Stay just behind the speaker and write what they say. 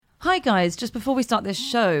Hi guys, just before we start this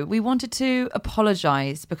show, we wanted to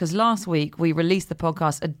apologise because last week we released the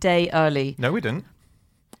podcast a day early. No, we didn't.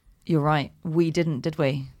 You're right, we didn't, did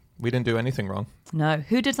we? We didn't do anything wrong. No.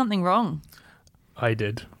 Who did something wrong? I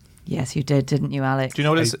did. Yes, you did, didn't you, Alex? Do you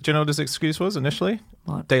know what his excuse was initially?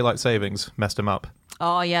 What? Daylight savings messed him up.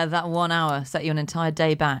 Oh yeah, that 1 hour set you an entire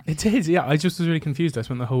day back. It did, yeah. I just was really confused. I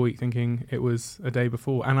spent the whole week thinking it was a day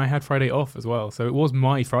before, and I had Friday off as well. So it was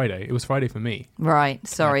my Friday. It was Friday for me. Right,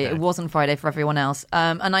 sorry, Okay. It wasn't Friday for everyone else.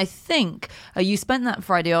 And I think you spent that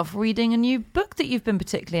Friday off reading a new book that you've been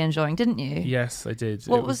particularly enjoying, didn't you? Yes, I did.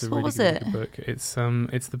 What it was a what really was good, it? Really good book.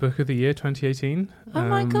 It's the book of the year 2018. Oh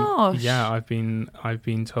my gosh. Yeah, I've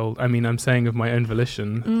been told. I mean, I'm saying of my own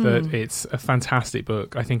volition that it's a fantastic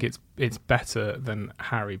book. I think it's better than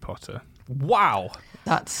Harry Potter. Wow.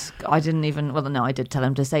 I did tell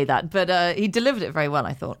him to say that, but he delivered it very well,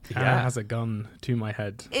 I thought. Anna has a gun to my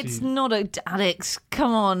head. It's not a... Alex,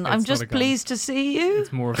 come on. I'm It's not just a gun. pleased to see you.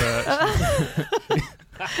 It's more of a...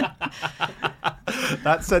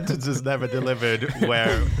 That sentence is never delivered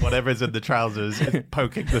where whatever's in the trousers is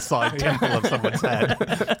poking the side temple of someone's head.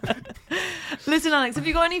 Listen, Alex, have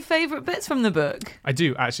you got any favourite bits from the book? I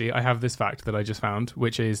do, actually. I have this fact that I just found,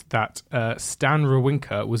 which is that Stan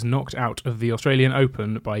Wawrinka was knocked out of the Australian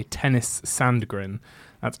Open by Tennis Sandgren.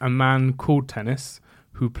 That's a man called Tennis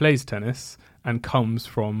who plays tennis and comes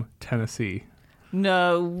from Tennessee.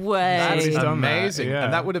 No way. That's He's done that, amazing. yeah.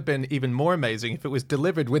 And that would have been even more amazing if it was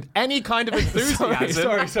delivered with any kind of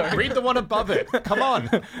enthusiasm. Sorry. Read the one above it. Come on.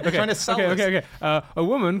 We're trying to sell this. Okay. A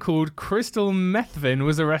woman called Crystal Methvin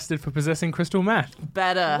was arrested for possessing crystal meth.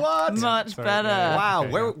 Better. What? Much Sorry, better. yeah. Wow.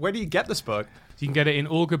 Okay, Where do you get this book? You can get it in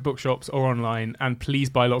all good bookshops or online, and please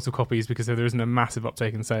buy lots of copies because if there isn't a massive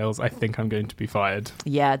uptake in sales, I think I'm going to be fired.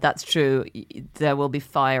 Yeah, that's true. There will be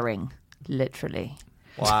firing, literally.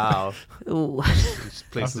 Wow. Ooh.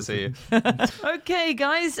 Pleased to see you. Okay,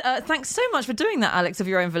 guys. Thanks so much for doing that, Alex, of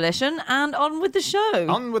your own volition. And on with the show.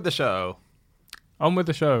 On with the show. On with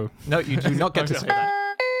the show. No, you do not get to say that.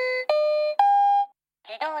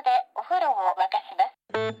 自動でお風呂を沸かします。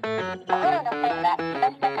お風呂の線は来ま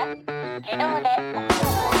したか？自動でお風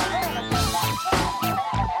呂をお風呂の線は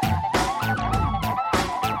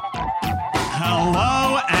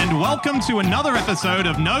Hello and welcome to another episode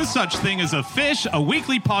of No Such Thing as a Fish, a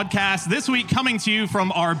weekly podcast. This week coming to you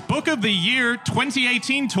from our Book of the Year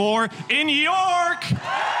 2018 tour in York.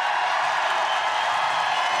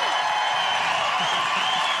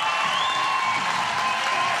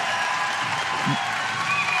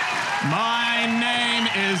 My name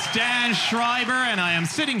is Dan Schreiber, and I am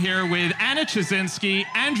sitting here with Anna Chazinski,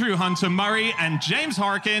 Andrew Hunter-Murray, and James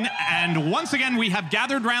Harkin. And once again, we have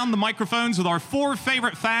gathered round the microphones with our 4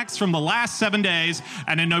 favorite facts from the last 7 days.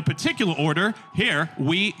 And in no particular order, here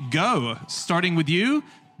we go. Starting with you,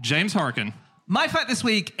 James Harkin. My fact this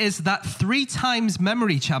week is that 3 times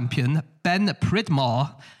memory champion Ben Pridmore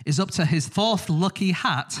is up to his 4th lucky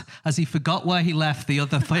hat as he forgot where he left the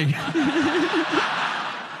other thing.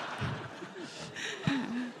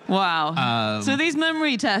 Wow. So these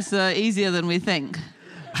memory tests are easier than we think.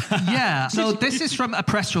 Yeah, so this is from a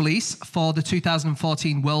press release for the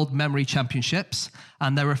 2014 World Memory Championships,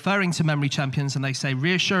 and they're referring to memory champions, and they say,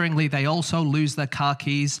 reassuringly, they also lose their car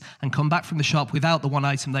keys and come back from the shop without the one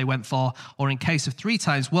item they went for, or in case of 3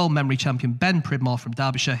 times World Memory Champion Ben Pridmore from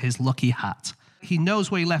Derbyshire, his lucky hat. He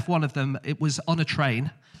knows where he left one of them. It was on a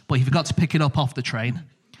train, but he forgot to pick it up off the train.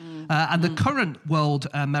 And the current world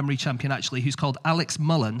memory champion, actually, who's called Alex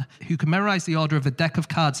Mullen, who can memorize the order of a deck of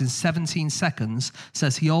cards in 17 seconds,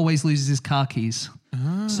 says he always loses his car keys.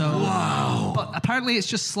 Wow. But apparently it's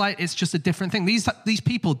just a different thing. These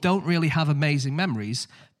people don't really have amazing memories.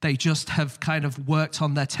 They just have kind of worked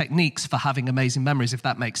on their techniques for having amazing memories, if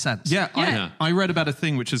that makes sense. Yeah. I read about a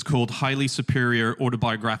thing which is called highly superior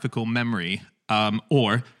autobiographical memory,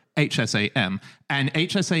 or HSAM. And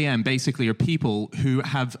HSAM basically are people who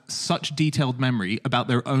have such detailed memory about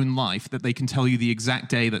their own life that they can tell you the exact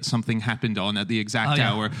day that something happened on at the exact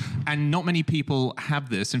hour. And not many people have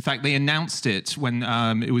this. In fact, they announced it when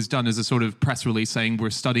it was done as a sort of press release saying we're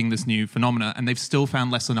studying this new phenomena, and they've still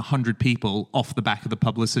found less than 100 people off the back of the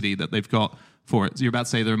publicity that they've got for it. So you're about to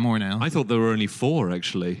say there are more now. I thought there were only 4,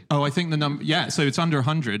 actually. Oh, I think the number... Yeah, so it's under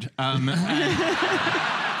 100.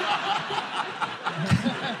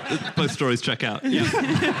 Both stories check out.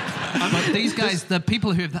 But these guys, the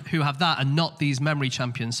people who have that are not these memory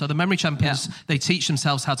champions. So the memory champions, they teach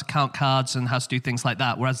themselves how to count cards and how to do things like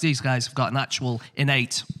that, whereas these guys have got an actual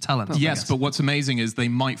innate talent. Yes, but what's amazing is they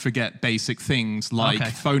might forget basic things like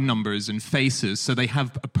phone numbers and faces. So they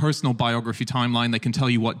have a personal biography timeline. They can tell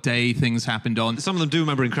you what day things happened on. Some of them do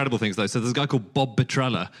remember incredible things, though. So there's a guy called Bob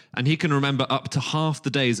Petrella, and he can remember up to half the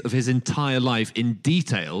days of his entire life in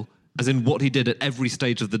detail, as in what he did at every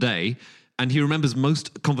stage of the day. And he remembers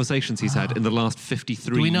most conversations he's had in the last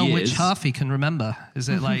 53 years. Do we know which half he can remember? Is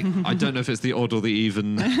it like... I don't know if it's the odd or the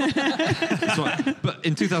even. But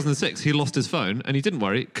in 2006, he lost his phone, and he didn't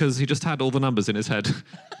worry, because he just had all the numbers in his head.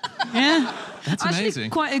 Yeah. That's Actually,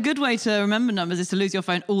 amazing. quite a good way to remember numbers is to lose your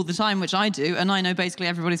phone all the time, which I do, and I know basically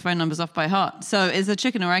everybody's phone numbers off by heart. So it's a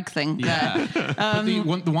chicken or egg thing there. But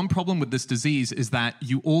the one problem with this disease is that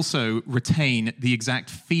you also retain the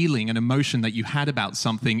exact feeling and emotion that you had about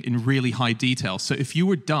something in really high detail. So if you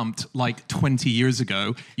were dumped like 20 years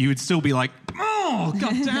ago, you would still be like, oh,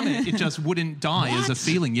 God damn it. It just wouldn't die as a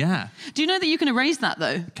feeling. Yeah. Do you know that you can erase that,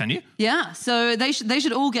 though? Can you? Yeah, so they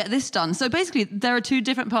should all get this done. So basically, there are two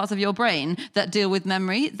different parts of your brain that deal with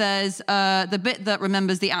memory. There's the bit that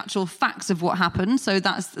remembers the actual facts of what happened. So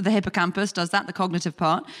that's the hippocampus does that, the cognitive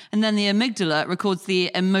part. And then the amygdala records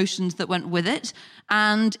the emotions that went with it.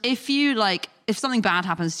 And if something bad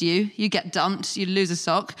happens to you, you get dumped, you lose a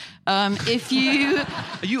sock. Are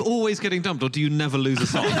you always getting dumped, or do you never lose a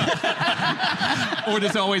sock? Or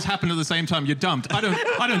does it always happen at the same time you're dumped? I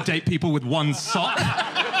don't date people with one sock.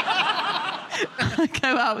 I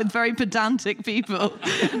go out with very pedantic people.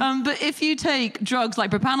 But if you take drugs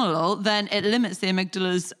like propranolol, then it limits the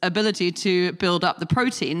amygdala's ability to build up the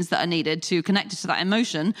proteins that are needed to connect it to that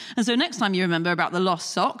emotion. And so next time you remember about the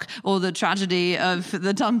lost sock or the tragedy of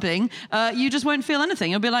the dumping, you just won't feel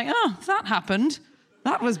anything. You'll be like, oh, that happened.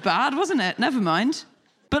 That was bad, wasn't it? Never mind.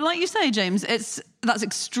 But like you say, James, that's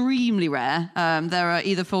extremely rare. There are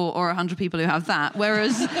either 4 or 100 people who have that,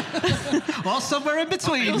 whereas... Well, somewhere in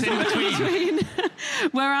between.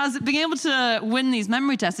 Whereas being able to win these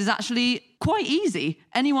memory tests is actually quite easy.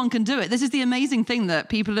 Anyone can do it. This is the amazing thing that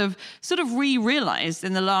people have sort of realized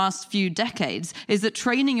in the last few decades, is that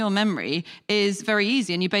training your memory is very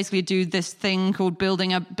easy. And you basically do this thing called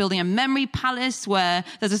building a memory palace, where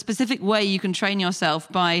there's a specific way you can train yourself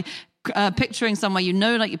by picturing somewhere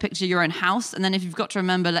like you picture your own house, and then if you've got to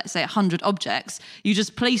remember, let's say 100 objects, you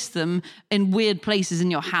just place them in weird places in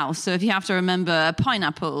your house. So if you have to remember a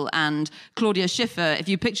pineapple and Claudia Schiffer, if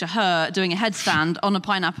you picture her doing a headstand on a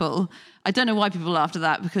pineapple, I don't know why people laughed at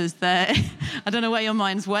that, because I don't know where your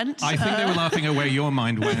minds went. I think they were laughing at where your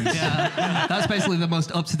mind went. Yeah, that's basically the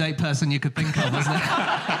most up-to-date person you could think of, isn't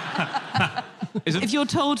it? If you're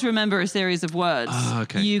told to remember a series of words,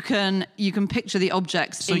 you can picture the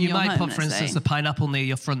objects in your home. So you might put, for instance, the pineapple near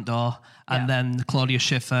your front door, and then Claudia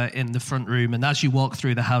Schiffer in the front room, and as you walk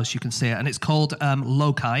through the house, you can see it. And it's called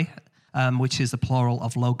loci, which is the plural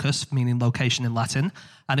of locus, meaning location in Latin.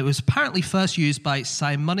 And it was apparently first used by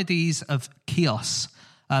Simonides of Chios,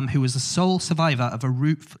 who was the sole survivor of a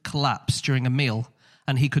roof collapse during a meal.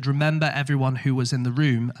 And he could remember everyone who was in the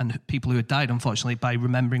room and people who had died, unfortunately, by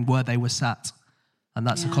remembering where they were sat. And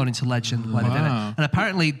that's according to legend why they did it. And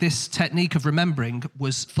apparently this technique of remembering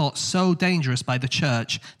was thought so dangerous by the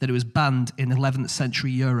church that it was banned in 11th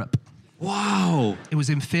century Europe. Wow. It was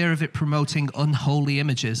in fear of it promoting unholy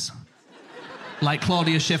images. Like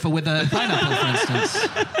Claudia Schiffer with a pineapple, for instance.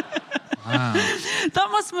 Wow. That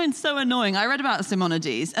must have been so annoying. I read about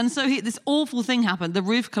Simonides, and so this awful thing happened. The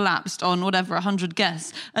roof collapsed on 100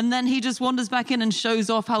 guests, and then he just wanders back in and shows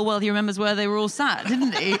off how well he remembers where they were all sat,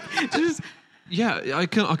 didn't he? Yeah, I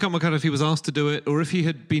can't work out if he was asked to do it or if he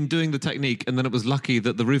had been doing the technique and then it was lucky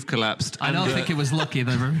that the roof collapsed. I don't think it was lucky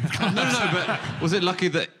the roof collapsed. No, but was it lucky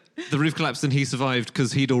that the roof collapsed and he survived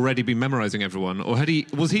because he'd already been memorising everyone? Or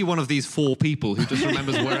was he one of these 4 people who just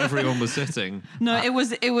remembers where everyone was sitting? No, it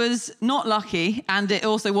was not lucky, and it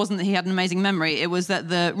also wasn't that he had an amazing memory. It was that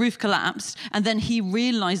the roof collapsed, and then he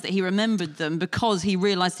realised that he remembered them because he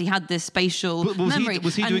realised he had this spatial memory.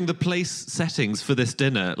 Was he doing the place settings for this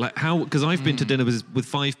dinner? Like how? Because I've been to dinner with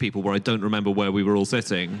 5 people where I don't remember where we were all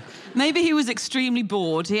sitting. Maybe he was extremely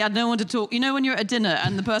bored. He had no one to talk. You know when you're at a dinner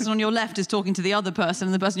and the person on your left is talking to the other person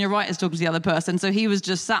and the person on your right is talking to the other person, so he was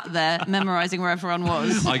just sat there memorising where everyone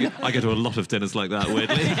was. I go to a lot of dinners like that,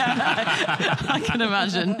 weirdly. Yeah, I can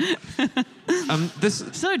imagine.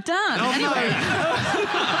 So Dan, anyway.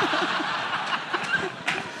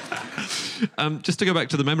 Just to go back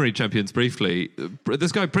to the memory champions briefly,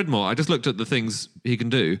 this guy Pridmore, I just looked at the things he can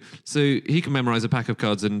do. So he can memorize a pack of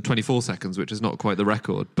cards in 24 seconds, which is not quite the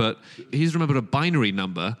record, but he's remembered a binary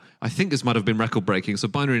number. I think this might have been record breaking. So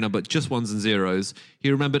binary number, just ones and zeros.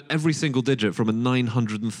 He remembered every single digit from a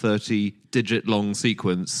 930 digit long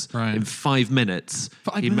sequence in 5 minutes.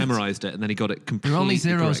 He memorized it and then he got it completely There are only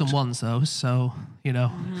zeros correct. and ones, though, so,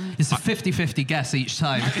 it's a 50-50 guess each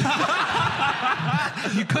time.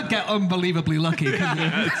 You could get unbelievably lucky, couldn't you?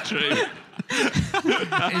 That's true.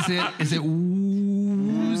 Is it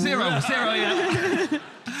zero, yeah.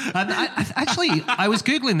 And I was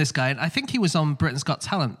Googling this guy, and I think he was on Britain's Got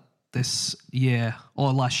Talent this year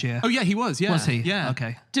or last year. Oh, yeah, he was, yeah. Was he? Yeah.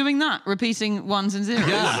 Okay. Doing that, repeating ones and zeros.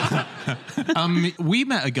 Yeah. We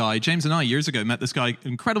met a guy, James and I, years ago, met this guy,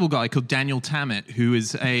 incredible guy called Daniel Tammet, who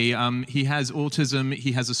is he has autism,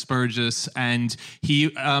 he has Asperger's, and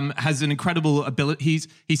he has an incredible ability.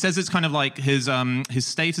 He says it's kind of like his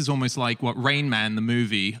state is almost like what Rain Man, the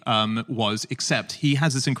movie, was, except he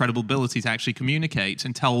has this incredible ability to actually communicate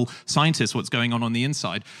and tell scientists what's going on the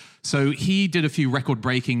inside. So he did a few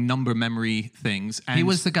record-breaking number memory things. And He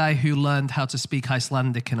was the guy who learned how to speak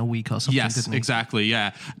Icelandic in a week or something, yes, didn't he? exactly,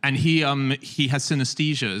 yeah. And he has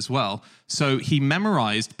synesthesia as well. So he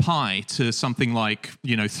memorized pi to something like,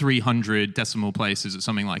 300 decimal places or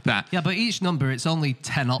something like that. Yeah, but each number, it's only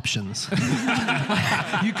 10 options.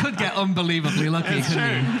 You could get unbelievably lucky,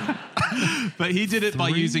 couldn't you? But he did it by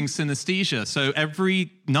using synesthesia. So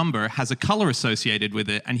every number has a color associated with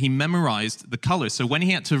it, and he memorized the colors. So when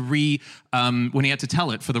he had to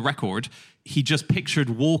tell it for the record, he just pictured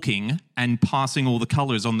walking and passing all the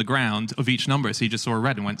colors on the ground of each number. So he just saw a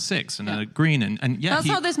red and went 6 and a green and yeah. That's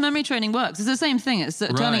how this memory training works. It's the same thing. It's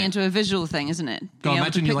turning into a visual thing, isn't it? God,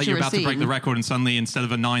 imagine you're picture about to break the record and suddenly instead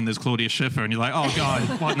of a 9, there's Claudia Schiffer, and you're like, oh God,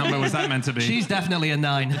 what number was that meant to be? She's definitely a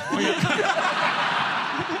 9.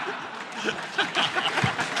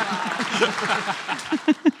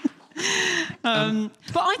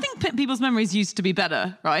 But I think people's memories used to be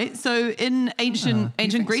better, right? So in ancient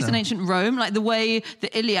Greece and ancient Rome, like the way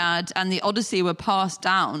the Iliad and the Odyssey were passed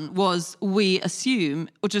down was, we assume,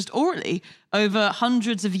 or just orally, over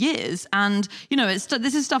hundreds of years. And,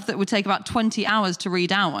 this is stuff that would take about 20 hours to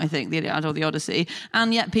read out, I think, the Iliad or the Odyssey.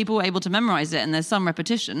 And yet people were able to memorize it, and there's some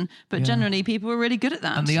repetition. But generally, people were really good at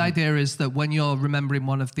that. And the idea is that when you're remembering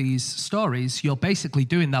one of these stories, you're basically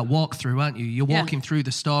doing that walkthrough, aren't you? You're walking through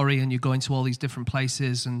the story and you're going to all these different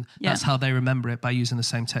places, and that's how they remember it, by using the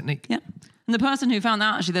same technique. Yeah. And the person who found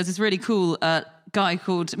that, actually, there's this really cool guy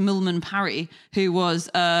called Milman Parry, who was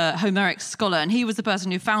a Homeric scholar, and he was the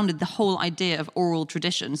person who founded the whole idea of oral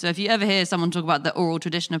tradition. So if you ever hear someone talk about the oral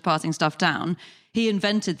tradition of passing stuff down, he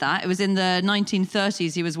invented that. It was in the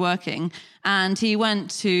 1930s he was working, and he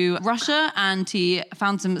went to Russia and he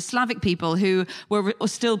found some Slavic people who were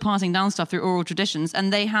still passing down stuff through oral traditions,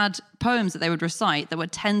 and they had poems that they would recite that were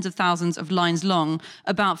tens of thousands of lines long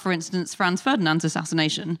about, for instance, Franz Ferdinand's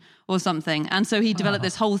assassination or something. And so he developed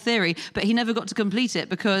this whole theory, but he never got to complete it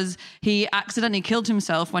because he accidentally killed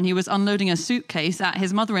himself when he was unloading a suitcase at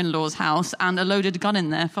his mother-in-law's house, and a loaded gun in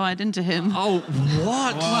there fired into him. Oh,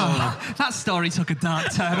 what? Wow. That story took a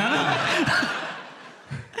dark turn,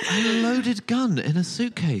 A loaded gun in a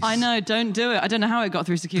suitcase. I know, don't do it. I don't know how it got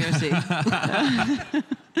through security.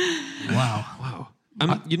 Wow.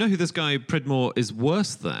 You know who this guy Pridmore is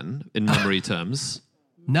worse than in memory terms?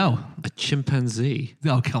 No. A chimpanzee.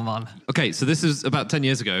 Oh, come on. Okay, so this is about 10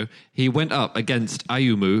 years ago. He went up against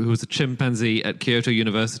Ayumu, who was a chimpanzee at Kyoto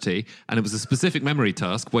University, and it was a specific memory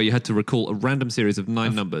task where you had to recall a random series of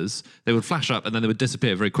 9 numbers. They would flash up and then they would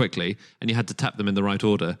disappear very quickly, and you had to tap them in the right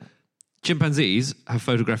order. Chimpanzees have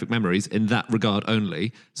photographic memories in that regard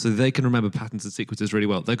only, so they can remember patterns and sequences really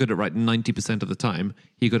well. They're good at right 90% of the time.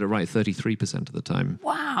 He got it right 33% of the time.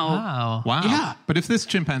 Wow. Wow. Yeah. But if this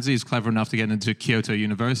chimpanzee is clever enough to get into Kyoto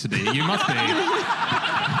University, you must be.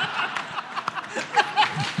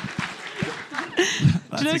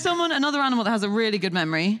 Do you know another animal that has a really good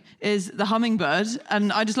memory is the hummingbird.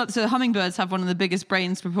 And I just love, so hummingbirds have one of the biggest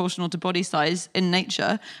brains proportional to body size in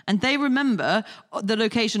nature. And they remember the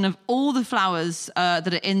location of all the flowers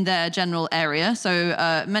that are in their general area. So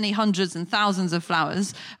many hundreds and thousands of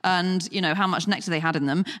flowers, and how much nectar they had in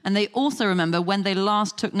them. And they also remember when they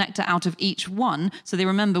last took nectar out of each one. So they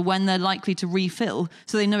remember when they're likely to refill.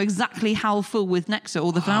 So they know exactly how full with nectar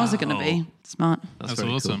all the flowers are going to be. Smart. That's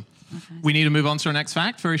very awesome. cool. We need to move on to our next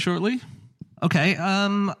fact very shortly. Okay,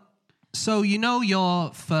 so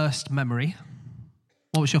your first memory.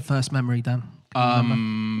 What was your first memory, Dan?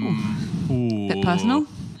 Bit personal.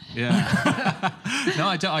 Yeah. No,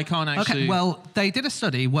 I can't actually. Okay, well, they did a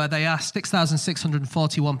study where they asked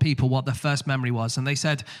 6,641 people what their first memory was. And they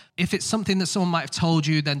said, if it's something that someone might have told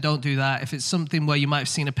you, then don't do that. If it's something where you might have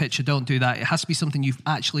seen a picture, don't do that. It has to be something you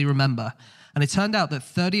actually remember. And it turned out that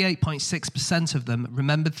 38.6% of them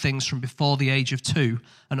remembered things from before the age of 2.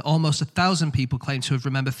 And almost 1,000 people claimed to have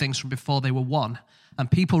remembered things from before they were 1.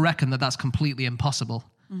 And people reckon that that's completely impossible.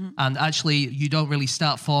 And actually, you don't really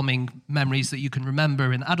start forming memories that you can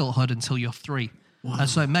remember in adulthood until you're 3. Wow. And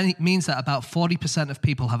so it means that about 40% of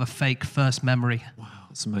people have a fake first memory. Wow,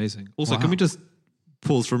 that's amazing. Also, can we just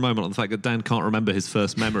pause for a moment on the fact that Dan can't remember his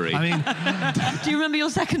first memory? I mean, Do you remember your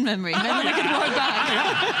second memory? Maybe we could work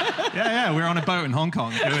back. Yeah. We were on a boat in Hong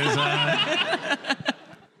Kong. It was.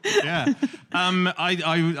 Yeah.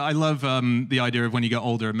 I love the idea of when you get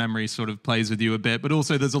older, memory sort of plays with you a bit. But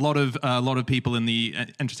also, there's a lot of people in the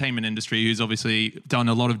entertainment industry who's obviously done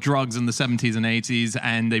a lot of drugs in the 70s and 80s,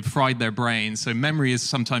 and they've fried their brains. So memory is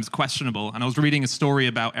sometimes questionable. And I was reading a story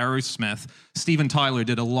about Aerosmith. Steven Tyler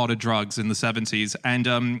did a lot of drugs in the 70s,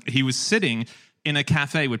 and he was sitting in a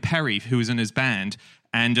cafe with Perry, who was in his band.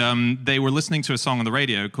 And they were listening to a song on the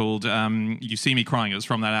radio called You See Me Crying. It was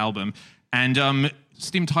from that album. And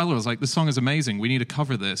Steven Tyler was like, this song is amazing. We need to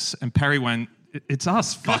cover this. And Perry went, it's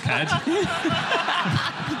us, fuckhead.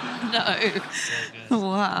 No.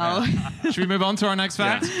 Wow. Should we move on to our next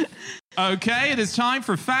fact? Yeah. Okay, it is time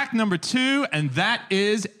for fact number 2, and that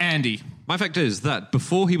is Andy. My fact is that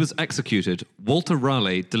before he was executed, Walter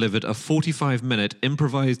Raleigh delivered a 45-minute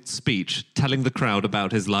improvised speech telling the crowd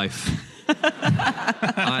about his life.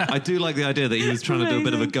 I do like the idea that he was trying to do a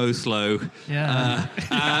bit of a go slow. Yeah.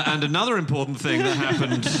 And another important thing that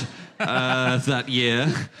happened that year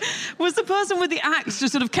Was the person with the axe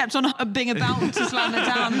just sort of kept on being about to slam it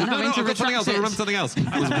down and having to I've got something retract else. I it? remember something else.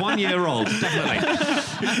 I was 1 year old,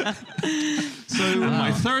 definitely. So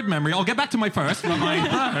my third memory, I'll get back to my first, but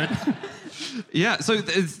my third. Yeah, so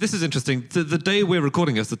this is interesting. The day we're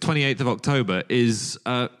recording this, the 28th of October, is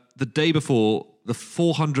the day before the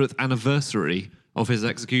 400th anniversary of his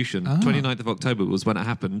execution. 29th of October was when it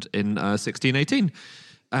happened in 1618.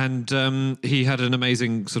 And he had an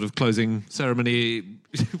amazing sort of closing ceremony.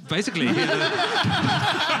 Basically, he had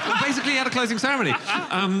a closing ceremony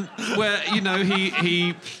where, you know,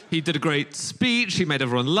 he did a great speech. He made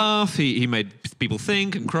everyone laugh. He made people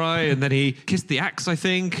think and cry, and then he kissed the axe, I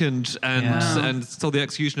think, and told the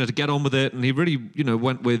executioner to get on with it. And he really, you know,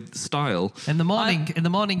 went with style. In the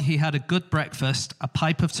morning, he had a good breakfast, a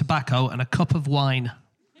pipe of tobacco, and a cup of wine.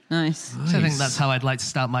 Nice. So I think that's how I'd like to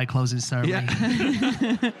start my closing ceremony.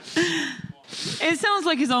 It sounds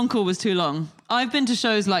like his encore was too long. I've been to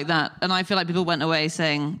shows like that, and I feel like people went away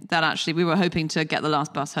saying that actually we were hoping to get the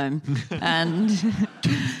last bus home. And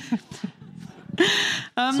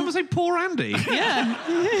Someone say, poor Andy. yeah,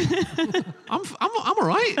 I'm all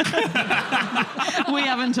right. we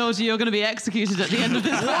haven't told you you're going to be executed at the end of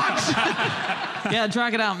this. What? Yeah,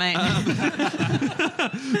 drag it out, mate.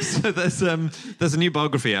 So there's a new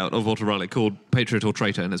biography out of Walter Raleigh called Patriot or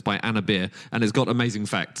Traitor, and it's by Anna Beer, and it's got amazing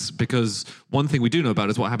facts, because one thing we do know about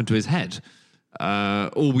is what happened to his head.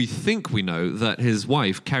 Or we think we know that his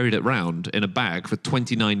wife carried it round in a bag for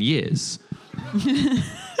 29 years.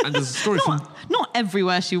 And there's a story Not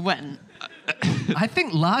everywhere she went. I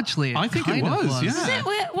think largely I think it was, yeah. Is it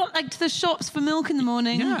what, like to the shops for milk in the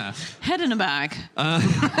morning? Yeah. Head in a bag.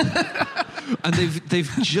 And they've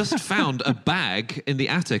just found a bag in the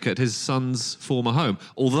attic at his son's former home.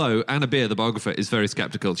 Although Anna Beer, the biographer, is very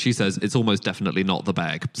skeptical. She says it's almost definitely not the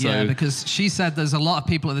bag. So, yeah, because she said there's a lot of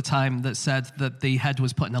people at the time that said that the head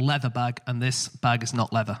was put in a leather bag, and this bag is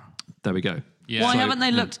not leather. there we go. Yeah. Why So- haven't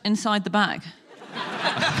they looked inside the bag?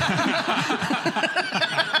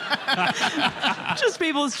 Just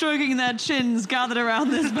people stroking their chins gathered around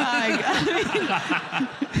this bag.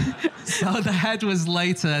 So the head was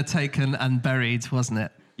later taken and buried, wasn't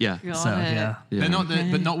it? Yeah. Got So, it. yeah. They're not,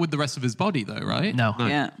 but not with the rest of his body, though, right? No.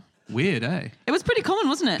 Yeah. Weird, eh? It was pretty common,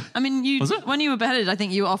 wasn't it? I mean, Was it? when you were beheaded, I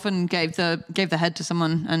think you often gave the head to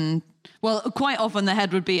someone, and well, quite often the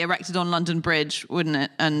head would be erected on London Bridge, wouldn't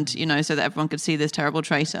it? And you know, so that everyone could see this terrible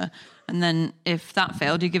traitor. And then, if that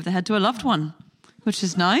failed, you give the head to a loved one, which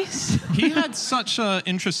is nice. He had such an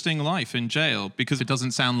interesting life in jail, because it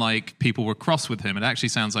doesn't sound like people were cross with him. It actually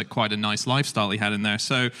sounds like quite a nice lifestyle he had in there.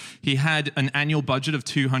 So he had an annual budget of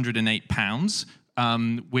 £208.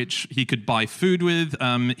 Which he could buy food with.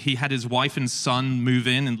 He had his wife and son move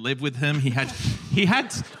in and live with him. He had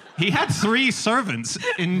 3 servants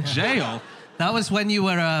in jail. That was when you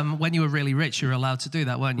were really rich. You were allowed to do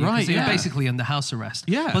that, weren't you? 'Cause Right, you were yeah. basically under house arrest.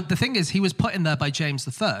 Yeah. But the thing is, he was put in there by James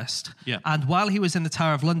I. Yeah. And while he was in the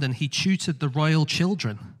Tower of London, he tutored the royal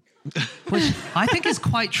children. Which I think is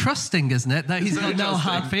quite trusting, isn't it? That he's got no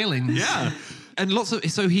hard feelings. Yeah. And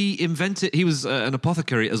he was an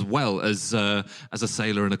apothecary as well as a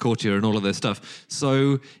sailor and a courtier and all of this stuff.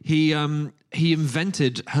 So he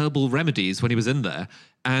invented herbal remedies when he was in there.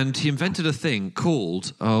 And he invented a thing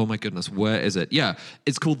called, oh my goodness, where is it? Yeah,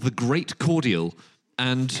 it's called the Great Cordial.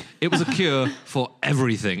 And it was a cure for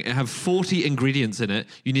everything. It had 40 ingredients in it.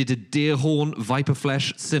 You needed deer horn, viper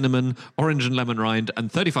flesh, cinnamon, orange and lemon rind,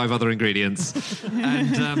 and 35 other ingredients.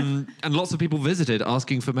 And lots of people visited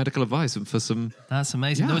asking for medical advice and for some... That's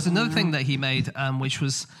amazing. There was another thing that he made, which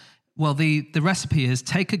was, well, the recipe is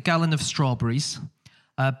take a gallon of strawberries,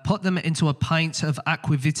 put them into a pint of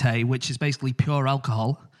aquavitae, which is basically pure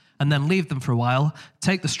alcohol, and then leave them for a while,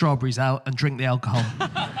 take the strawberries out and drink the alcohol.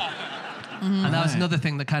 And that was another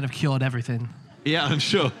thing that kind of cured everything. Yeah, I'm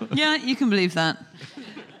sure. Yeah, you can believe that.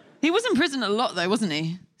 He was in prison a lot, though, wasn't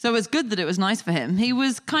he? So it's good that it was nice for him. He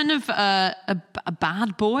was kind of a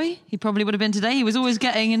bad boy. He probably would have been today. He was always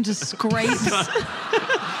getting into scrapes.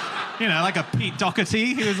 Like a Pete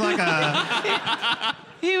Doherty. He was like a...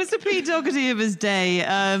 He was the Pete Doherty of his day.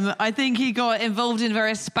 I think he got involved in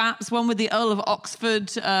various spats, one with the Earl of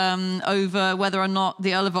Oxford over whether or not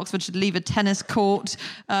the Earl of Oxford should leave a tennis court.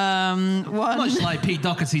 Much like Pete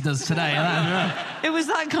Doherty does today. It was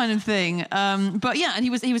that kind of thing. But yeah, and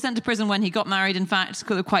he was sent to prison when he got married. In fact,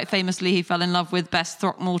 quite famously, he fell in love with Bess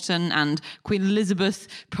Throckmorton, and Queen Elizabeth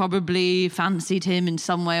probably fancied him in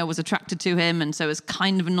some way or was attracted to him, and so was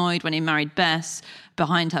kind of annoyed when he married Bess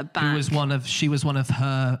behind her back. She was one of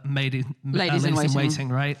her ladies in waiting,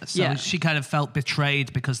 right? So she kind of felt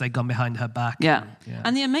betrayed because they'd gone behind her back. Yeah.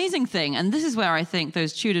 And the amazing thing, and this is where I think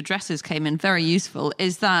those Tudor dresses came in very useful,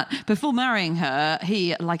 is that before marrying her,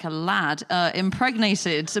 he, like a lad,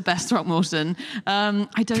 impregnated Bess Throckmorton.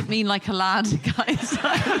 I don't mean like a lad, guys.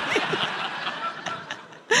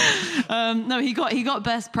 No, he got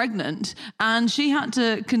Bess pregnant, and she had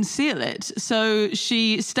to conceal it. So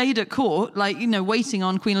she stayed at court, waiting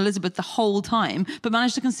on Queen Elizabeth the whole time, but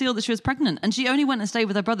managed to conceal that she was pregnant. And she only went and stayed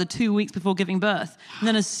with her brother 2 weeks before giving birth. And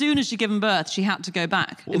then as soon as she'd given birth, she had to go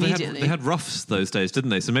back immediately. They had ruffs those days, didn't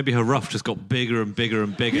they? So maybe her ruff just got bigger and bigger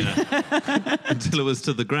and bigger until it was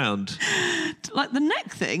to the ground. Like the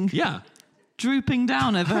neck thing? Yeah. Drooping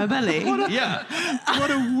down over her belly.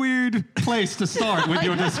 What a weird place to start with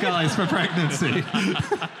your disguise for pregnancy.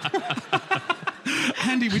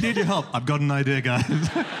 Andy, we need your help. I've got an idea, guys.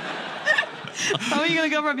 How are you going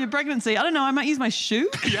to cover up your pregnancy? I don't know. I might use my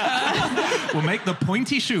shoe. Yeah. We'll make the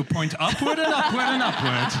pointy shoe point upward and upward and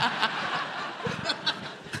upward.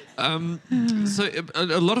 So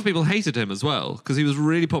a lot of people hated him as well because he was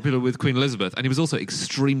really popular with Queen Elizabeth, and he was also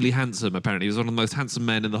extremely handsome. Apparently, he was one of the most handsome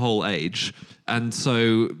men in the whole age, and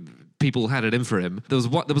so people had it in for him. There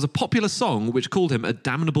was a popular song which called him a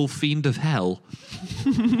damnable fiend of hell.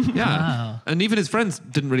 Yeah, wow. And even his friends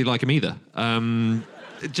didn't really like him either.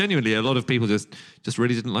 Genuinely, a lot of people just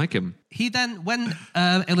really didn't like him. He then, when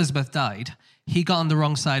Elizabeth died, he got on the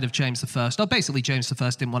wrong side of James I. Or basically, James I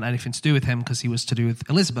didn't want anything to do with him because he was to do with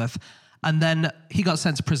Elizabeth. And then he got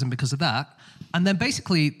sent to prison because of that. And then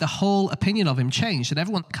basically the whole opinion of him changed, and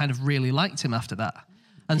everyone kind of really liked him after that.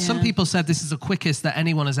 And some people said this is the quickest that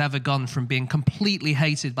anyone has ever gone from being completely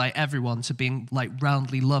hated by everyone to being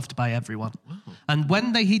roundly loved by everyone. Wow. And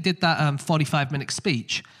when he did that 45-minute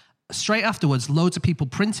speech, straight afterwards, loads of people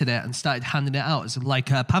printed it and started handing it out as a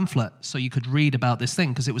pamphlet so you could read about this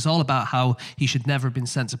thing, because it was all about how he should never have been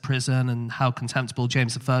sent to prison and how contemptible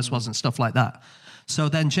James I was and stuff like that. So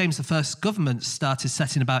then James I's government started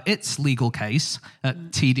setting about its legal case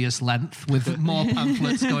at tedious length with more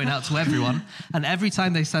pamphlets going out to everyone. And every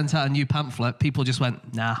time they sent out a new pamphlet, people just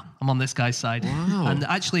went, nah, I'm on this guy's side. Wow. And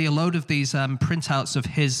actually a load of these printouts of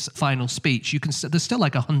his final speech, there's still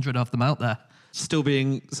 100 of them out there. Still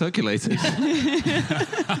being circulated.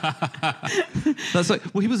 That's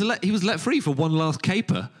he was let free for one last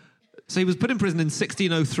caper. So he was put in prison in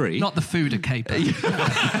 1603. Not the food, a caper.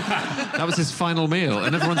 That was his final meal.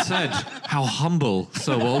 And everyone said, how humble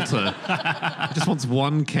Sir Walter. He just wants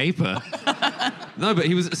one caper. No, but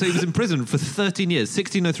he was in prison for 13 years,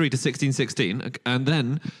 1603 to 1616. And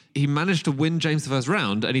then he managed to win James I's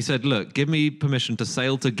round. And he said, look, give me permission to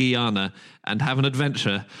sail to Guyana and have an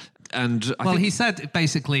adventure. And he said,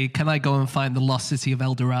 basically, can I go and find the lost city of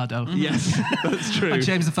El Dorado? Yes, that's true. And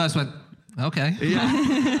James I went, okay.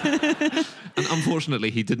 Yeah. And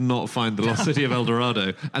unfortunately, he did not find the lost city of El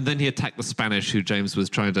Dorado. And then he attacked the Spanish, who James was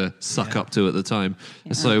trying to suck up to at the time.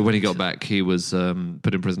 Yeah. So when he got back, he was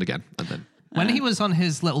put in prison again. And then when he was on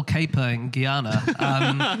his little caper in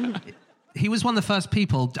Guyana, He was one of the first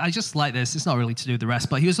people, I just like this, it's not really to do with the rest,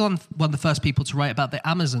 but he was one of the first people to write about the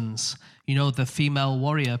Amazons, you know, the female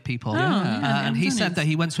warrior people. And he said that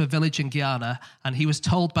he went to a village in Guyana and he was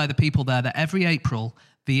told by the people there that every April,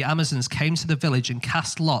 the Amazons came to the village and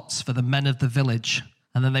cast lots for the men of the village.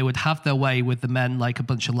 And then they would have their way with the men like a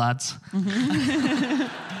bunch of lads.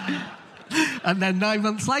 And then 9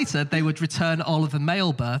 months later, they would return all of the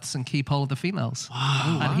male births and keep all of the females.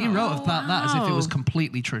 Wow. And he wrote about that as if it was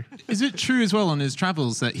completely true. Is it true as well on his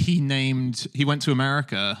travels that he went to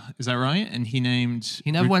America, is that right? And he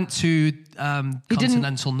never went to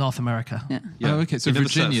continental North America. Yeah. Oh, okay. So he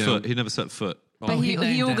Virginia. He never set foot. But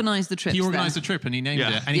he organised the trip. He organised the trip and he named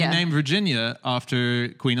Yeah. it. And he named Virginia after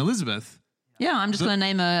Queen Elizabeth. Yeah, I'm just going to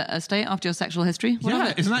name a state after your sexual history. What Yeah,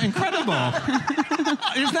 of it? isn't that incredible?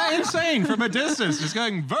 Isn't that insane from a distance? Just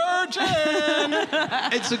going, Virgin!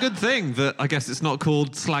 It's a good thing that I guess it's not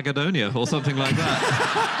called Slagadonia or something like that.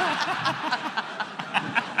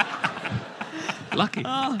 Lucky.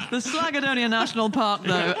 Oh, the Slagadonia National Park,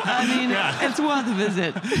 though. I mean, it's worth a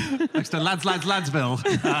visit. Next to Ladsville.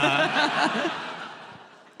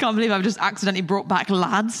 Can't believe I've just accidentally brought back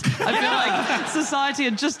lads. I feel like society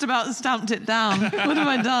had just about stamped it down. What have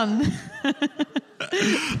I done?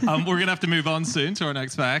 We're going to have to move on soon to our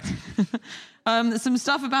next fact. Some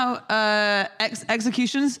stuff about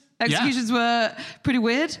executions. Executions were pretty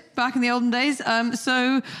weird back in the olden days.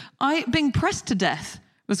 So being pressed to death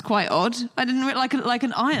was quite odd. I didn't like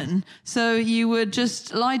an iron. So you would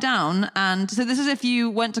just lie down, and so this is if you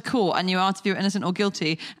went to court and you asked if you were innocent or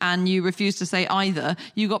guilty, and you refused to say either.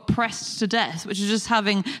 You got pressed to death, which is just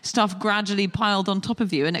having stuff gradually piled on top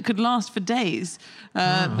of you, and it could last for days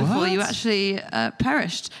before you actually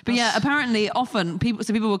perished. But apparently, often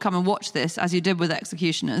people would come and watch this, as you did with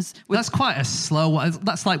executioners. That's quite a slow one.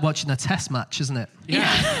 That's like watching a test match, isn't it?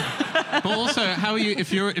 Yeah. But also, how are you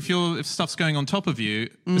if stuff's going on top of you?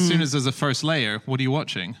 As soon as there's a first layer, what are you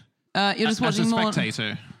watching? You're just watching as a more.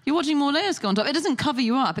 spectator. You're watching more layers go on top. It doesn't cover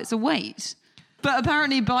you up. It's a weight. But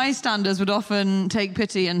apparently, bystanders would often take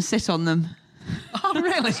pity and sit on them. Oh,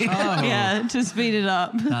 really? Yeah, to speed it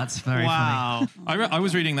up. That's very funny. I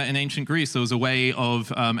was reading that in ancient Greece, there was a way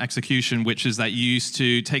of execution, which is that you used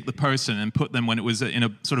to take the person and put them when it was in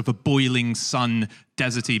a sort of a boiling sun,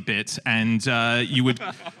 deserty bit, and you would...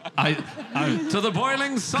 To the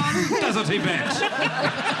boiling sun, deserty bit.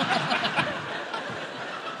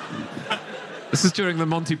 This is during the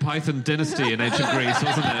Monty Python dynasty in ancient Greece,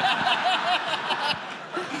 wasn't it?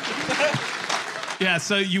 Yeah,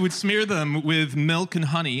 so you would smear them with milk and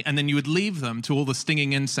honey, and then you would leave them to all the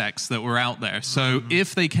stinging insects that were out there. So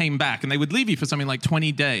if they came back, and they would leave you for something like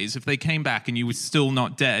 20 days, if they came back and you were still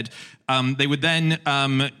not dead, they would then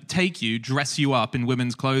take you, dress you up in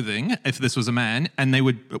women's clothing, if this was a man, and they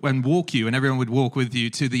would walk you, and everyone would walk with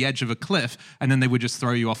you to the edge of a cliff, and then they would just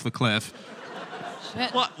throw you off the cliff.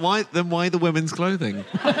 What? Why the women's clothing?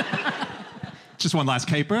 Just one last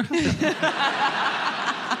caper.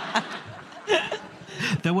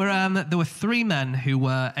 There were 3 men who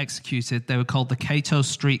were executed. They were called the Cato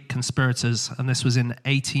Street Conspirators, and this was in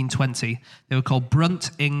 1820. They were called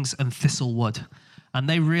Brunt, Ings, and Thistlewood, and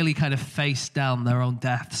they really kind of faced down their own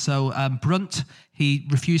death. So Brunt, he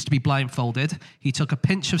refused to be blindfolded. He took a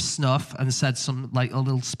pinch of snuff and said a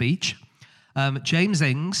little speech. James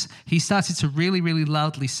Ings, he started to really, really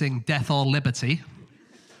loudly sing "Death or Liberty."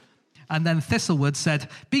 And then Thistlewood said,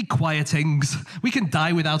 "Be quiet, Ings. We can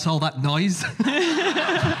die without all that noise."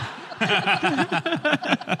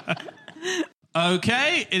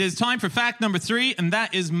 Okay, it is time for fact number 3, and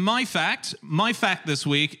that is my fact. My fact this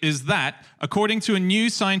week is that, according to a new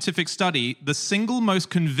scientific study, the single most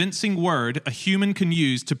convincing word a human can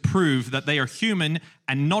use to prove that they are human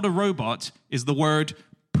and not a robot is the word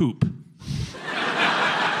poop.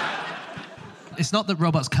 It's not that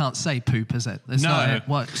robots can't say poop, is it? It's No.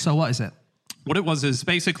 Not it. So what is it? What it was is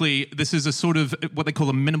basically this is a sort of what they call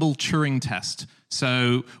a minimal Turing test.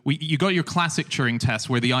 So you got your classic Turing test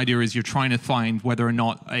where the idea is you're trying to find whether or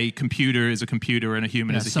not a computer is a computer and a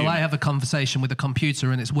human is a human. So I have a conversation with a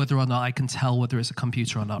computer and it's whether or not I can tell whether it's a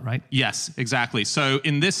computer or not, right? Yes, exactly. So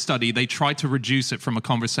in this study, they tried to reduce it from a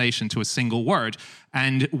conversation to a single word.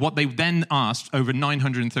 And what they then asked over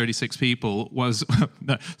 936 people was,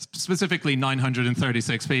 specifically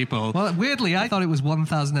 936 people. Well, weirdly, I thought it was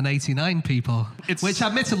 1,089 people, which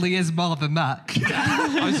admittedly is more than that.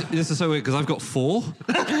 This is so weird because I've got 4.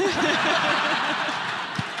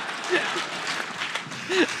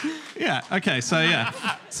 Yeah, okay, so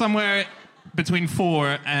yeah, somewhere between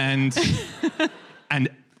 4 and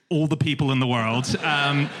all the people in the world.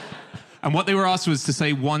 And what they were asked was to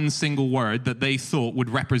say one single word that they thought would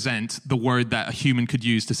represent the word that a human could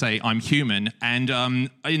use to say, I'm human. And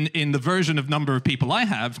in the version of number of people I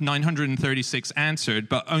have, 936 answered,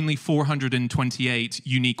 but only 428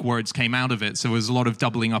 unique words came out of it. So there was a lot of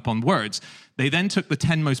doubling up on words. They then took the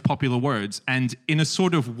 10 most popular words and in a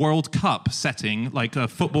sort of World Cup setting, like a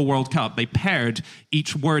football World Cup, they paired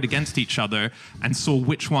each word against each other and saw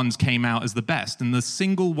which ones came out as the best. And the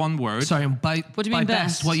single one word... Sorry, by, What do you by mean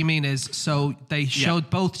best? best? What you mean is, so they showed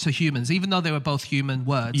both to humans, even though they were both human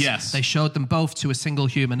words. Yes. They showed them both to a single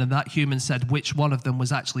human, and that human said which one of them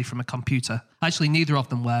was actually from a computer. Actually, neither of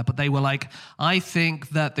them were, but they were like, I think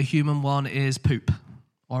that the human one is poop.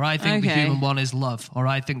 Or I think the Okay. human one is love. Or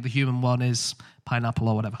I think the human one is pineapple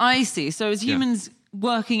or whatever. I see. So it's humans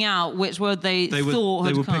working out which word they thought They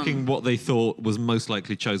had were come. picking what they thought was most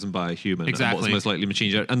likely chosen by a human. And Exactly. what's most likely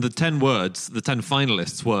machine generated. And the 10 words, the 10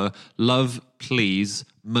 finalists were love, please,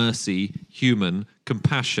 mercy, human,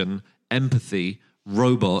 compassion, empathy,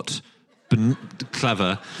 robot,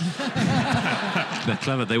 clever. They're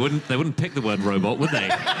clever. They wouldn't pick the word robot, would they?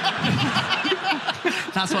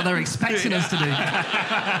 That's what they're expecting us to do.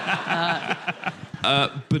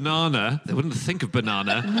 Banana. They wouldn't think of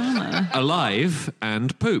banana. Alive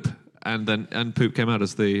and poop. And poop came out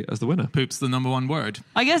as the winner. Poop's the number one word.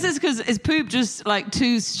 I guess it's because is poop just like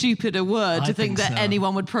too stupid a word I to think think that so.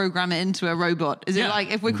 anyone would program it into a robot? Is it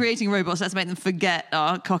like if we're creating robots, let's make them forget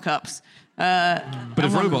our cock-ups? But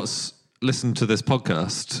if robots listen to this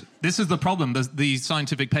podcast, This is the problem. The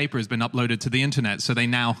scientific paper has been uploaded to the internet, so they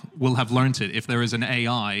now will have learnt it if there is an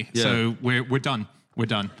AI. Yeah. So we're done. We're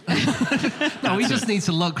done. No, we just need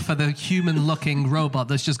to look for the human-looking robot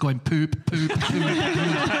that's just going poop, poop, poop, poop,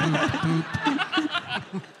 poop,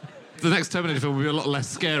 poop. the next Terminator film will be a lot less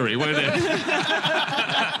scary, won't it?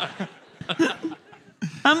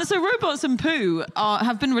 So robots and poo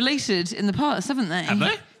have been related in the past, haven't they? Have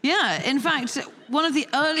they? Yeah. In fact, one of the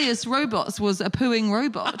earliest robots was a pooing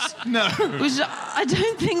robot. No. Which I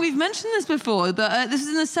don't think we've mentioned this before, but this is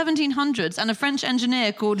in the 1700s, and a French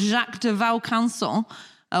engineer called Jacques de Vaucanson,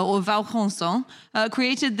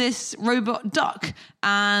 created this robot duck,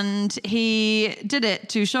 and he did it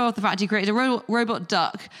to show off the fact he created a robot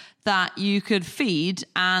duck that you could feed,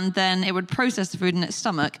 and then it would process the food in its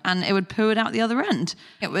stomach and it would poo it out the other end.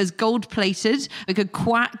 It was gold plated. It could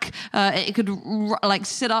quack. It could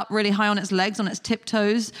sit up really high on its legs, on its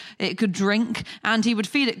tiptoes. It could drink, and he would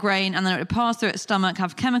feed it grain, and then it would pass through its stomach,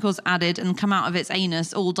 have chemicals added, and come out of its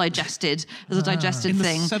anus all digested as a digested In the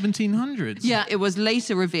thing. 1700s. Yeah, it was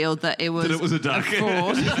later revealed that it was a duck.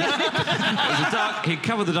 fraud. It was a duck. He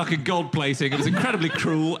covered the duck in gold plating. It was incredibly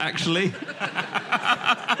cruel, actually.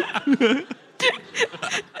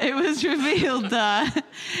 It was revealed that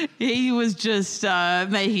he was just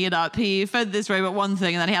making it up. He fed this robot one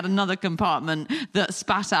thing, and then he had another compartment that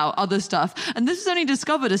spat out other stuff. And this was only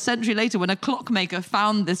discovered a century later when a clockmaker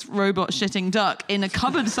found this robot shitting duck in a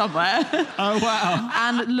cupboard somewhere. Oh, wow.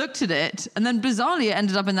 And looked at it, and then bizarrely it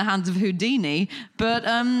ended up in the hands of Houdini. But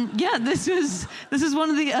this is one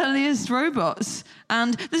of the earliest robots.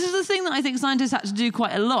 And this is the thing that I think scientists had to do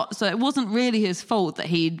quite a lot. So it wasn't really his fault that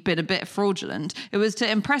he'd been a bit fraudulent. It was to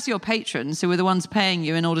impress your patrons, who were the ones paying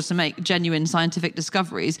you in order to make genuine scientific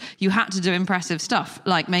discoveries. You had to do impressive stuff,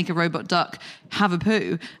 like make a robot duck have a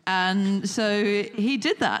poo. And so he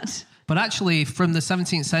did that. But actually, from the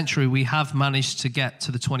 17th century, we have managed to get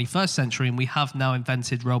to the 21st century, and we have now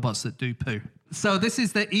invented robots that do poo. So this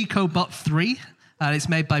is the EcoBot 3, and it's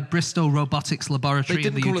made by Bristol Robotics Laboratory They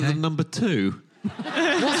in the didn't UK. call it the number 2.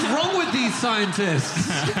 What's wrong with these scientists?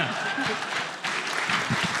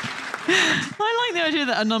 I like the idea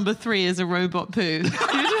that a number 3 is a robot poo.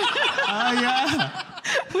 Yeah.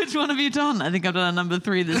 Which one have you done? I think I've done a number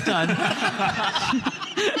 3 this time.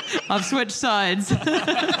 I've switched sides.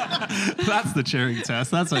 That's the Turing test.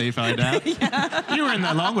 That's how you find out. Yeah. You were in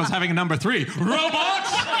there long, was having a number 3.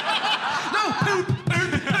 Robots! No, poop,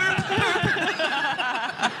 poop, poop, poop.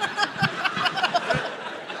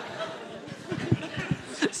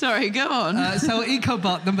 Sorry, go on. So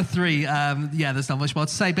EcoBot number 3, there's not much more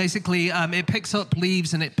to say. Basically, it picks up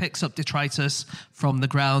leaves and it picks up detritus from the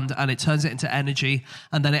ground and it turns it into energy.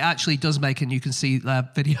 And then it actually does make, and you can see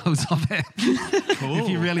videos of it. Cool. If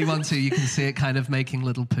you really want to, you can see it kind of making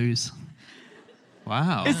little poos.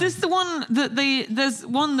 Wow. Is this the one that there's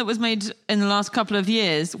one that was made in the last couple of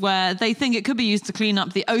years where they think it could be used to clean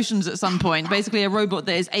up the oceans at some point? Basically a robot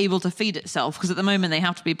that is able to feed itself, because at the moment they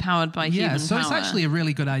have to be powered by human so power. it's actually a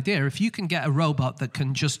really good idea. If you can get a robot that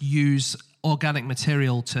can just use organic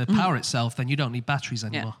material to power itself, then you don't need batteries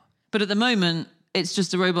anymore. But at the moment, it's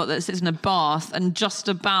just a robot that sits in a bath and just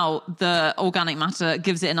about the organic matter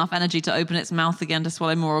gives it enough energy to open its mouth again to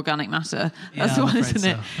swallow more organic matter. That's I'm the one, afraid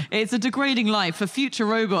isn't it? so. It's a degrading life for future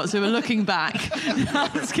robots who are looking back.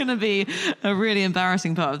 That's going to be a really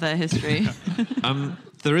embarrassing part of their history.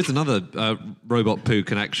 There is another robot poo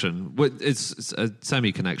connection. It's a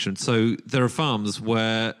semi-connection. So there are farms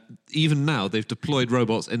where even now they've deployed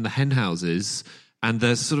robots in the hen houses, and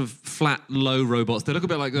they're sort of flat, low robots. They look a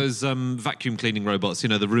bit like those vacuum cleaning robots, the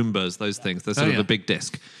Roombas, those things. They're sort of a big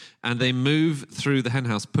disc. And they move through the hen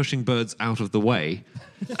house, pushing birds out of the way.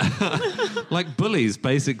 Like bullies,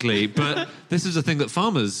 basically. But this is a thing that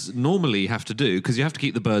farmers normally have to do, because you have to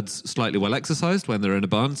keep the birds slightly well exercised when they're in a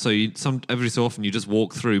barn. So every so often you just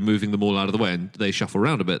walk through, moving them all out of the way, and they shuffle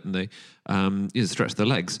around a bit and they stretch their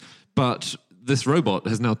legs. But this robot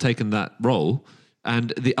has now taken that role.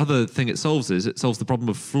 And the other thing it solves the problem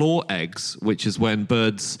of floor eggs, which is when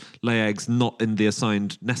birds lay eggs not in the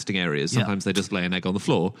assigned nesting areas. Sometimes they just lay an egg on the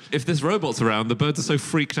floor. If this robot's around, the birds are so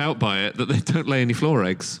freaked out by it that they don't lay any floor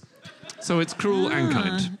eggs. So it's cruel and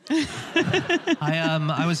kind.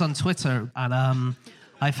 I was on Twitter and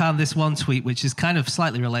I found this one tweet which is kind of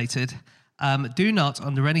slightly related. Do not,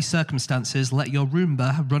 under any circumstances, let your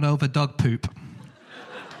Roomba run over dog poop.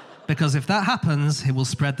 Because if that happens, it will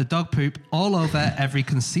spread the dog poop all over every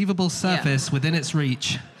conceivable surface within its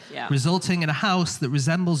reach, resulting in a house that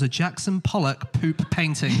resembles a Jackson Pollock poop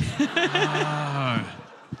painting.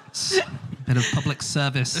 Bit of public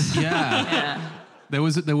service. Yeah. There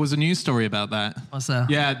was a news story about that. What's that?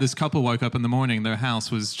 Yeah, this couple woke up in the morning. Their house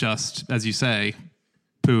was just, as you say,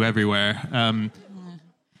 poo everywhere.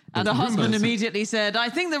 And the husband immediately said, I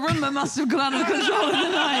think the Roomba must have gone out of control in the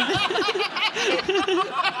night.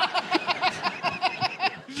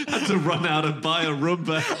 Had to run out and buy a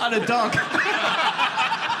Roomba. And a dog.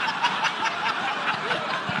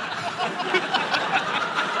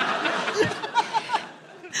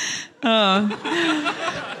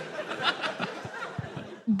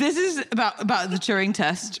 This is about the Turing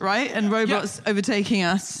test, right? And robots overtaking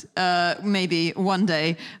us maybe one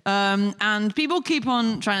day. And people keep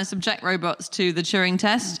on trying to subject robots to the Turing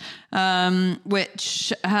test,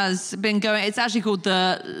 which has been going... It's actually called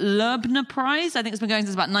the Loebner Prize. I think it's been going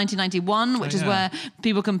since about 1991, which is where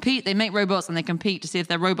people compete. They make robots and they compete to see if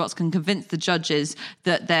their robots can convince the judges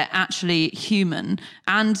that they're actually human.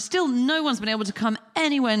 And still no one's been able to come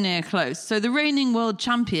anywhere near close. So the reigning world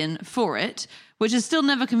champion for it, which has still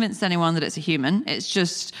never convinced anyone that it's a human, it's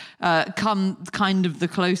just come kind of the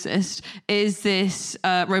closest, is this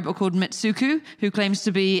robot called Mitsuku, who claims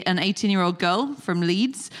to be an 18-year-old girl from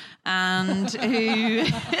Leeds, and who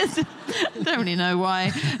is, I don't really know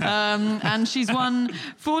why, and she's won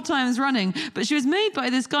 4 times running, but she was made by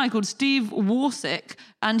this guy called Steve Warsick,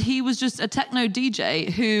 and he was just a techno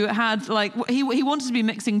DJ who had, he wanted to be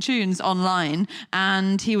mixing tunes online,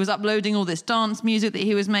 and he was uploading all this dance music that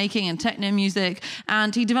he was making and techno music,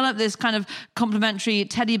 and he developed this kind of complimentary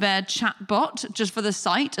teddy bear chat bot just for the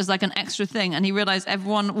site as like an extra thing, and he realized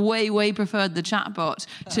everyone way preferred the chat bot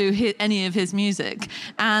to any of his music,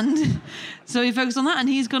 and so he focused on that, and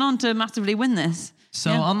he's gone on to massively win this.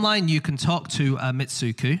 So online you can talk to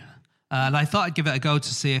Mitsuku, and I thought I'd give it a go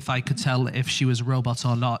to see if I could tell if she was a robot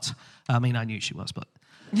or not. I mean, I knew she was, but...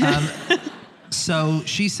 So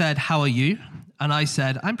she said, how are you? And I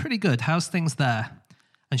said, I'm pretty good. How's things there?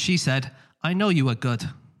 And she said, I know you are good.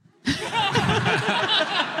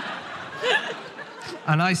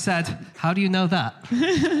 And I said, how do you know that?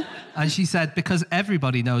 And she said, because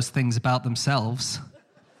everybody knows things about themselves.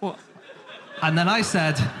 What? And then I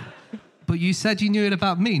said, but you said you knew it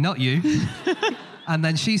about me, not you. And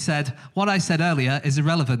then she said, what I said earlier is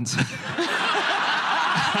irrelevant.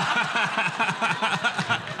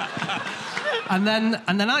 And then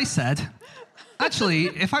I said, actually,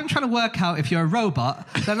 if I'm trying to work out if you're a robot,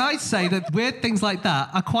 then I'd say that weird things like that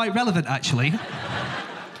are quite relevant, actually.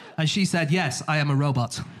 And she said, yes, I am a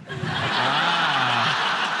robot.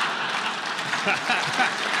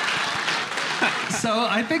 So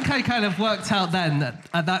I think I kind of worked out then,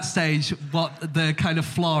 at that stage, what the kind of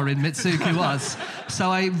flaw in Mitsuku was.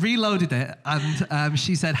 So I reloaded it, and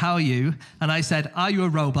she said, how are you? And I said, are you a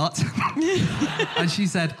robot? And she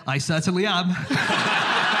said, I certainly am.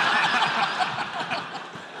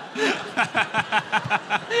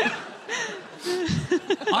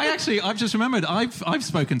 I've just remembered, I've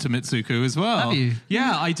spoken to Mitsuku as well. Have you?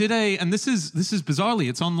 Yeah, I did and this is bizarrely,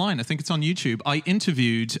 it's online, I think it's on YouTube. I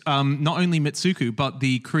interviewed not only Mitsuku, but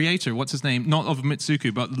the creator, what's his name? Not of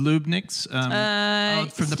Mitsuku, but Lubnix.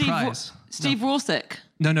 From the prize. Steve Warsick.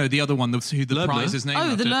 No, the other one, who the Loebner? prize is named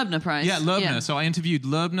Oh, after. the Loebner Prize. Yeah, Loebner. Yeah. So I interviewed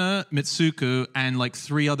Loebner, Mitsuko, and like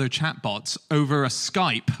 3 other chatbots over a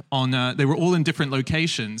Skype on, they were all in different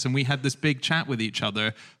locations, and we had this big chat with each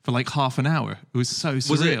other for like half an hour. It was so surreal.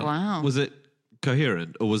 Was it? Wow. Was it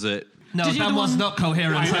coherent or was it? No, Did you that the was one- not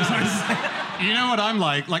coherent. You know what I'm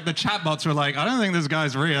like? Like the chatbots were like, I don't think this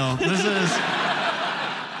guy's real. This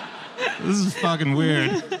is fucking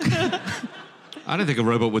weird. I don't think a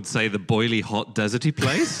robot would say the boily hot deserty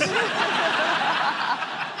place.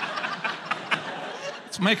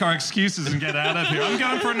 Let's make our excuses and get out of here. I'm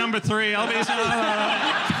going for number 3. I'll be.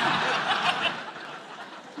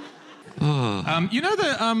 You know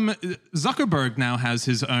that Zuckerberg now has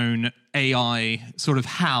his own AI sort of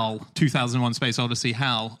HAL, 2001 Space Odyssey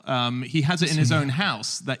HAL. He has it in his own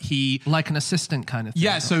house that he... Like an assistant kind of thing.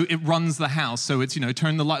 Yeah, so it runs the house. So it's,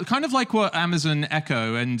 turn the light, kind of like what Amazon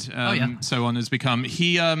Echo and so on has become.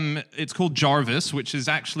 It's called Jarvis, which is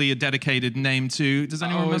actually a dedicated name to, does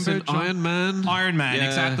anyone It's remember? an Iron Man. Iron Man, Yeah.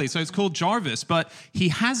 exactly. So it's called Jarvis, but he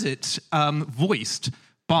has it voiced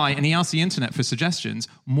by, and he asked the internet for suggestions,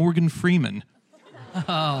 Morgan Freeman. Oh,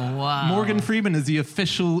 wow. Morgan Freeman is the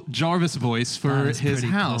official Jarvis voice for That is his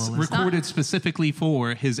pretty house, cool, isn't recorded specifically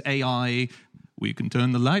for his AI, we can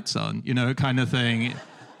turn the lights on, kind of thing.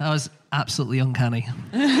 That was absolutely uncanny.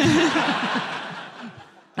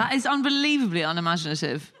 That is unbelievably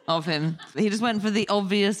unimaginative of him. He just went for the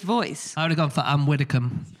obvious voice. I would have gone for Anne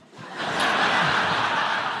Widdecombe.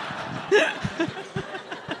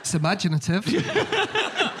 It's imaginative.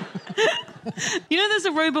 There's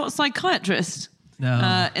a robot psychiatrist.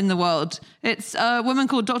 No. In the world. It's a woman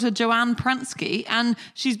called Dr. Joanne Pransky, and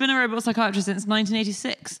she's been a robot psychiatrist since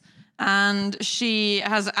 1986. And she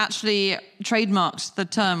has actually trademarked the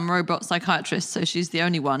term robot psychiatrist, so she's the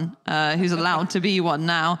only one who's allowed to be one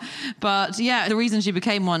now. But yeah, the reason she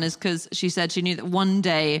became one is because she said she knew that one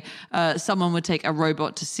day someone would take a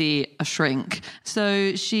robot to see a shrink.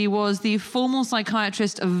 So she was the formal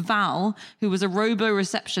psychiatrist of Val, who was a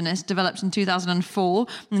robo-receptionist developed in 2004.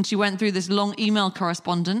 And she went through this long email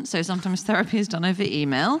correspondence, so sometimes therapy is done over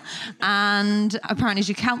email. And apparently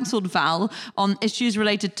she counseled Val on issues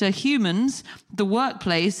related to humans, the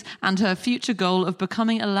workplace, and her future goal of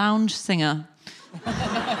becoming a lounge singer.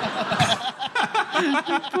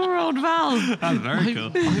 Poor old Val. That's very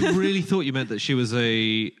cool. I really thought you meant that she was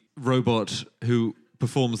a robot who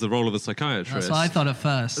performs the role of a psychiatrist. That's what I thought at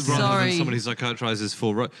first. Rather Sorry. than somebody who psychiatrizes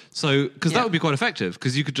for... So, because Yeah. that would be quite effective,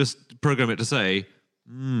 because you could just program it to say,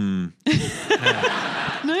 No,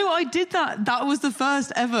 I did that. That was the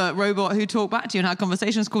first ever robot who talked back to you and had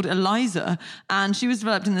conversations, called Eliza. And she was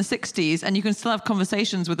developed in the 60s, and you can still have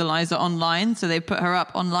conversations with Eliza online. So they put her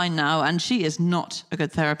up online now, and she is not a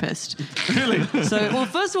good therapist. Really? So, well,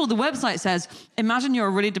 first of all, the website says, imagine you're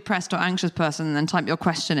a really depressed or anxious person, and then type your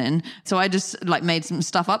question in. So I just made some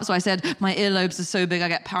stuff up. So I said, my earlobes are so big, I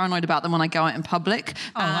get paranoid about them when I go out in public.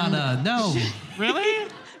 Oh, Anna, no. Really?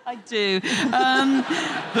 I do.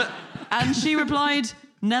 And she replied,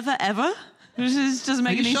 never ever? Which doesn't Are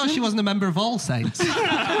make you any sure sense. she wasn't a member of All Saints?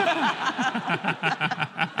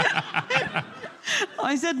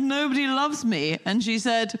 I said, nobody loves me. And she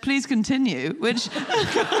said, please continue, which...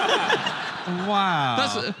 Wow.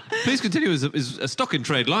 That's, please continue is a stock in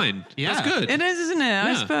trade line. Yeah. That's good. It is, isn't it?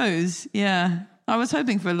 I Yeah. suppose. Yeah. I was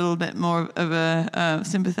hoping for a little bit more of a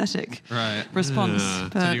sympathetic response.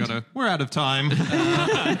 But We're out of time.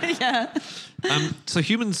 yeah. So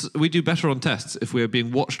humans, we do better on tests if we are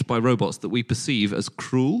being watched by robots that we perceive as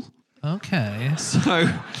cruel. Okay. So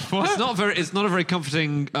it's not a very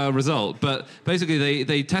comforting result. But basically,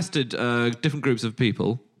 they tested different groups of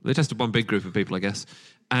people. They tested one big group of people, I guess,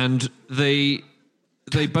 and they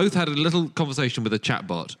both had a little conversation with a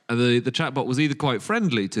chatbot, and the chatbot was either quite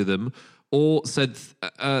friendly to them or said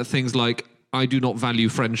things like, "I do not value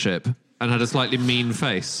friendship," and had a slightly mean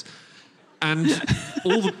face. And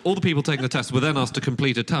all the people taking the test were then asked to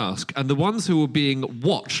complete a task, and the ones who were being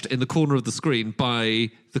watched in the corner of the screen by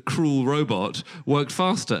the cruel robot worked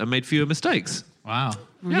faster and made fewer mistakes. Wow.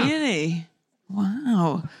 Really?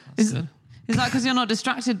 Wow. Is that because you're not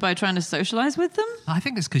distracted by trying to socialize with them? I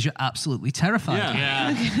think it's because you're absolutely terrified.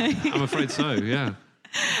 Yeah. I'm afraid so, yeah.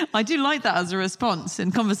 I do like that as a response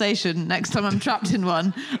in conversation. Next time I'm trapped in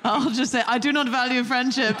one, I'll just say, I do not value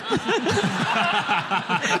friendship.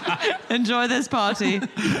 Enjoy this party. We're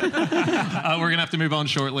going to have to move on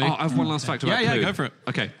shortly. Oh, I have one last fact about Yeah, poo. go for it.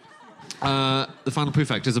 Okay. The final poo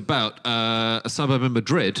fact is about a suburb in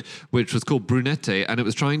Madrid, which was called Brunete, and it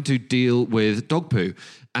was trying to deal with dog poo.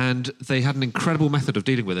 And they had an incredible method of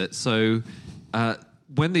dealing with it. So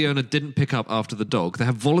when the owner didn't pick up after the dog, they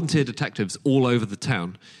have volunteer detectives all over the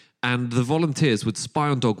town. and the volunteers would spy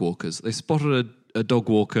on dog walkers. They spotted a dog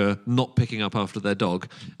walker not picking up after their dog,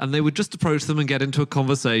 and they would just approach them and get into a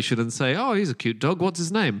conversation and say, "Oh, he's a cute dog. What's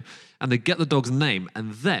his name?" And they'd get the dog's name,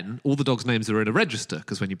 and then all the dogs' names are in a register,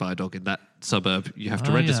 because when you buy a dog in that suburb, you have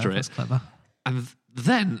to register that's it. clever. And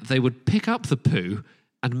then they would pick up the poo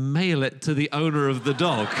and mail it to the owner of the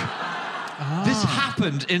dog. This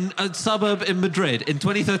happened in a suburb in Madrid in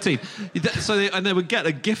 2013. And they would get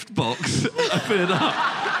a gift box, open it up.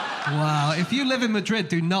 Wow, if you live in Madrid,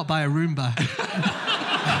 do not buy a Roomba.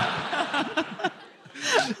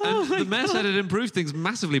 And the mayor said it improved things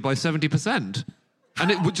massively by 70%.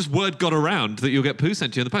 And word got around that you'll get poo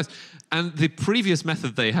sent to you in the post. And the previous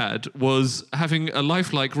method they had was having a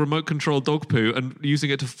lifelike remote-controlled dog poo and using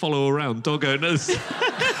it to follow around dog owners.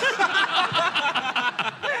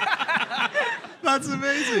 That's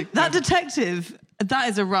amazing. That detective, that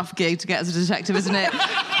is a rough gig to get as a detective, isn't it?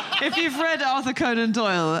 If you've read Arthur Conan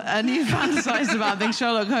Doyle and you've fantasized about being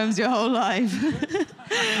Sherlock Holmes your whole life.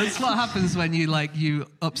 That's what happens when you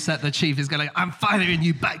upset the chief. He's going, I'm firing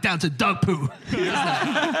you back down to dog poo.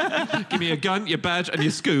 Give me a gun, your badge, and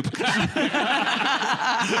your scoop.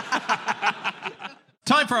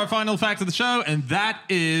 Time for our final fact of the show, and that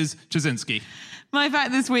is Jasinski. My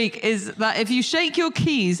fact this week is that if you shake your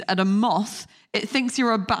keys at a moth, it thinks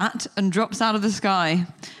you're a bat and drops out of the sky.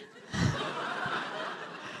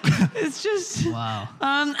 It's just... Wow.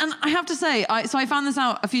 And I have to say, I found this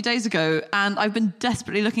out a few days ago, and I've been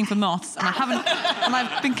desperately looking for moths, and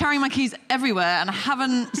I've been carrying my keys everywhere, and I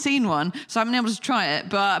haven't seen one, so I haven't been able to try it.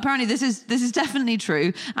 But apparently this is definitely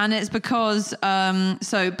true, and it's because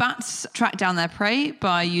bats track down their prey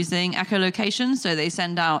by using echolocation, so they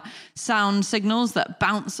send out sound signals that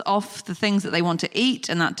bounce off the things that they want to eat,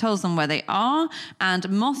 and that tells them where they are. And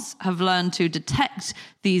moths have learned to detect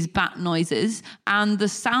these bat noises, and the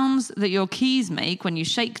sounds that your keys make when you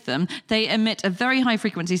shake them, they emit a very high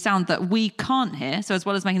frequency sound that we can't hear. So as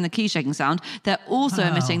well as making the key shaking sound, they're also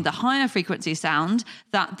emitting the higher frequency sound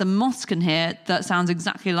that the moths can hear that sounds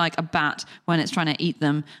exactly like a bat when it's trying to eat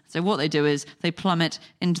them. So what they do is they plummet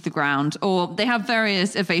into the ground, or they have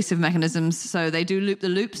various evasive mechanisms. So they do loop the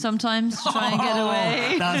loop sometimes to try and get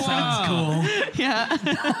away. That sounds cool. Yeah.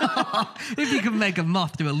 If you can make a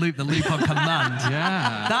moth do a loop the loop on command.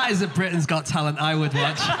 Yeah. That is a Britain's Got Talent I would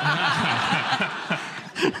watch.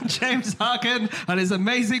 James Harkin and his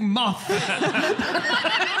amazing moth.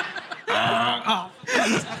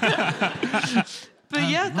 But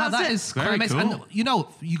yeah, that's that it. is quite Very amazing. cool. And,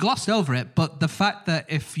 you glossed over it, but the fact that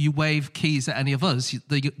if you wave keys at any of us,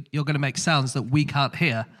 you're going to make sounds that we can't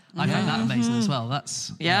hear. I find that amazing as well.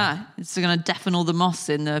 That's It's going to deafen all the moths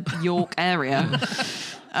in the York area.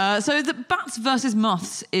 So the bats versus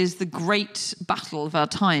moths is the great battle of our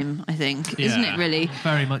time, I think, isn't it really?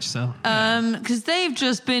 Very much so. Because they've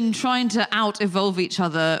just been trying to out-evolve each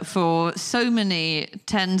other for so many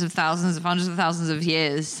tens of thousands of hundreds of thousands of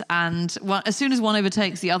years. And as soon as one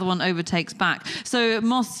overtakes, the other one overtakes back. So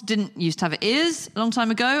moths didn't used to have ears a long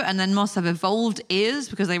time ago, and then moths have evolved ears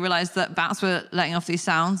because they realized that bats were letting off these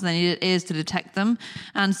sounds and they needed ears to detect them.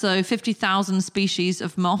 And so 50,000 species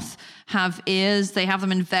of moth have ears. They have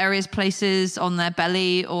them in various places on their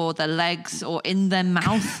belly or their legs or in their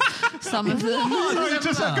mouth. Some of them. Sorry,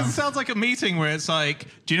 it sounds like a meeting where it's like,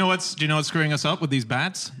 do you know what's screwing us up with these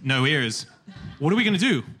bats? No ears. What are we going to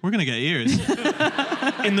do? We're going to get ears.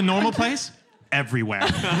 In the normal place? Everywhere.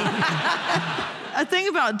 A thing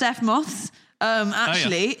about deaf moths,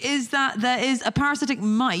 is that there is a parasitic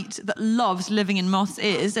mite that loves living in moths'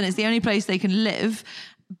 ears, and it's the only place they can live.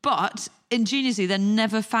 But ingeniously, they're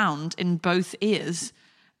never found in both ears.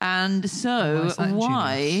 And so,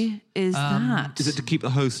 why is that? Is it to keep the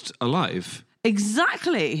host alive?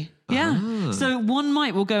 Exactly. Yeah. So one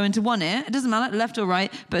mite will go into one ear. It doesn't matter, left or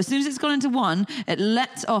right. But as soon as it's gone into one, it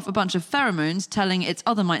lets off a bunch of pheromones telling its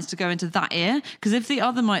other mites to go into that ear. Because if the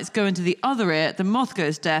other mites go into the other ear, the moth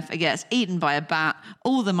goes deaf. It gets eaten by a bat.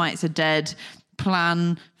 All the mites are dead.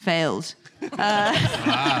 Plan failed.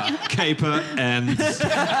 Caper ends.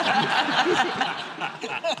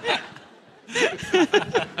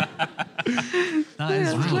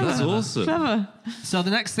 That's awesome. Clever. So the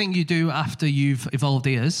next thing you do after you've evolved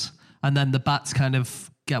ears, and then the bats kind of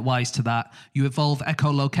get wise to that, you evolve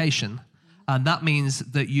echolocation. And that means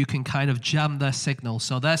that you can kind of jam their signal.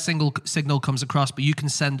 So their signal comes across, but you can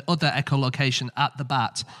send other echolocation at the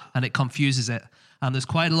bat, and it confuses it. And there's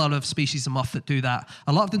quite a lot of species of moth that do that.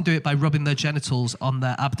 A lot of them do it by rubbing their genitals on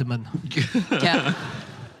their abdomen. Yeah.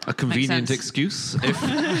 A convenient excuse if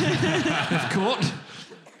caught.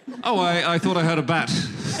 Oh, I thought I heard a bat.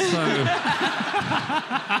 So...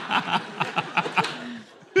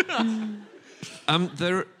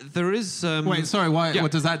 There is. Wait, sorry. Why? Yeah.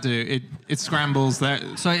 What does that do? It scrambles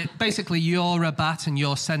that. So basically, you're a bat and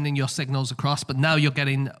you're sending your signals across, but now you're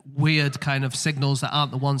getting weird kind of signals that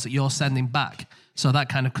aren't the ones that you're sending back. So that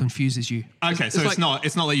kind of confuses you. Okay, so it's not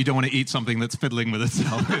that you don't want to eat something that's fiddling with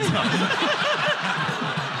itself. It's not.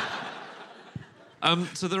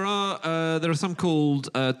 So there are some called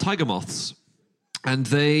tiger moths, and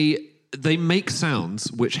they make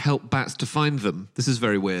sounds which help bats to find them. This is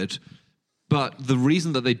very weird. But the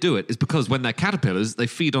reason that they do it is because when they're caterpillars, they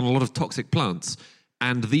feed on a lot of toxic plants,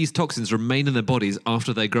 and these toxins remain in their bodies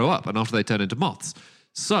after they grow up and after they turn into moths.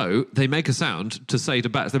 So they make a sound to say to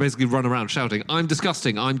bats, they basically run around shouting, "I'm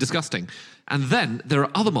disgusting, I'm disgusting." And then there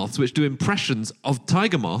are other moths which do impressions of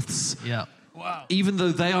tiger moths. Yeah. Wow. Even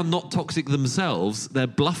though they are not toxic themselves, they're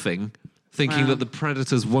bluffing, thinking that the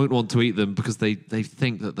predators won't want to eat them because they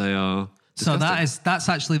think that they are... So disgusting. that's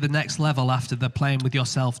actually the next level after the playing with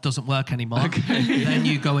yourself doesn't work anymore. Okay. Then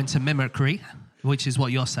you go into mimicry, which is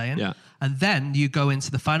what you're saying. Yeah. And then you go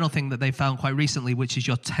into the final thing that they found quite recently, which is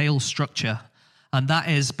your tail structure. And that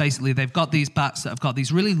is basically they've got these bats that have got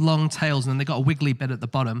these really long tails and then they've got a wiggly bit at the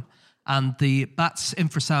bottom. And the bat's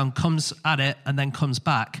infrasound comes at it and then comes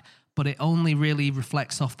back, but it only really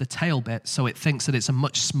reflects off the tail bit. So it thinks that it's a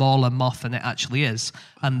much smaller moth than it actually is.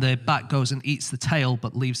 And the bat goes and eats the tail,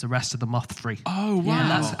 but leaves the rest of the moth free. Oh, wow.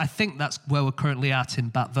 And I think that's where we're currently at in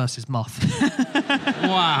bat versus moth.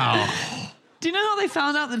 Wow. Do you know how they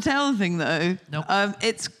found out the tail thing, though? Nope.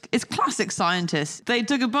 It's classic scientists. They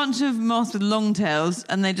took a bunch of moths with long tails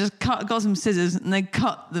and they just got some scissors and they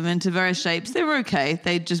cut them into various shapes. They were okay.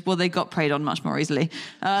 They got preyed on much more easily.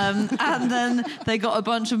 And then they got a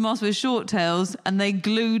bunch of moths with short tails and they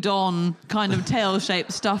glued on kind of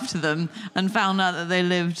tail-shaped stuff to them and found out that they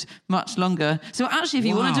lived much longer. So actually, if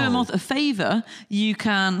you want to do a moth a favour, you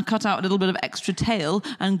can cut out a little bit of extra tail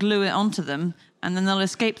and glue it onto them, and then they'll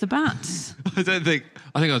escape the bats. I think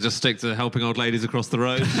I'll just stick to helping old ladies across the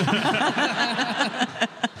road.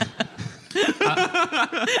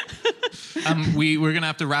 We're going to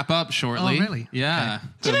have to wrap up shortly. Oh, really? Yeah. Okay.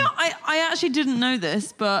 Do you know, I actually didn't know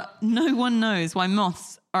this, but no one knows why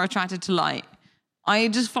moths are attracted to light. I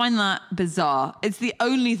just find that bizarre. It's the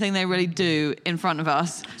only thing they really do in front of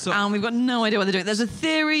us, and we've got no idea what they're doing. There's a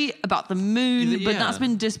theory about the moon, but that's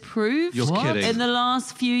been disproved You're kidding. in the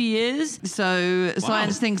last few years. So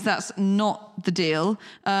science thinks that's not the deal.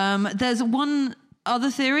 There's one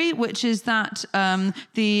other theory, which is that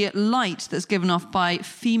the light that's given off by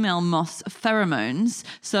female moths' pheromones.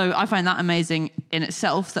 So I find that amazing in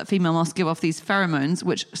itself, that female moths give off these pheromones,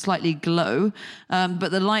 which slightly glow.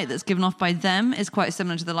 But the light that's given off by them is quite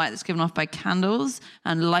similar to the light that's given off by candles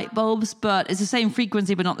and light bulbs, but it's the same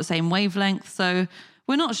frequency, but not the same wavelength. So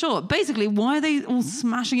we're not sure. Basically, why are they all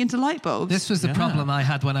smashing into light bulbs? This was the problem I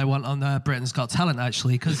had when I went on Britain's Got Talent,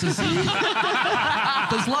 actually, because there's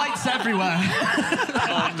lights everywhere.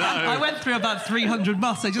 Oh, no. I went through about 300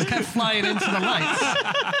 moths. They just kept flying into the lights.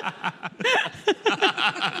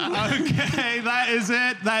 Okay, that is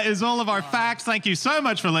it. That is all of our facts. Thank you so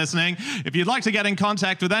much for listening. If you'd like to get in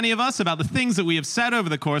contact with any of us about the things that we have said over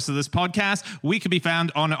the course of this podcast, we can be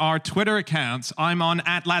found on our Twitter accounts. I'm on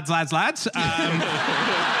 @LadsLadsLads.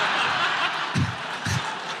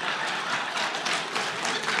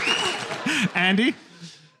 Andy?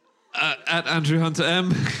 At Andrew Hunter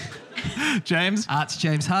M. James? At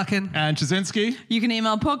James Harkin. And Chazinski? You can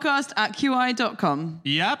email podcast@qi.com.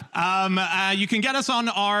 Yep. You can get us on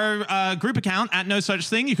our group account at No Such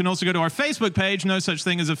Thing. You can also go to our Facebook page, No Such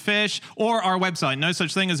Thing as a Fish, or our website,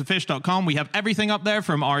 nosuchthingasafish.com. We have everything up there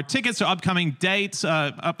from our tickets to upcoming dates.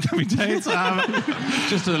 Just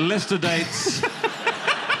a list of dates.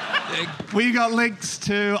 We got links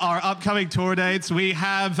to our upcoming tour dates. We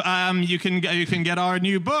have, you can get our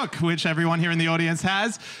new book, which everyone here in the audience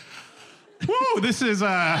has. Woo, this is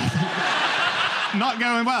not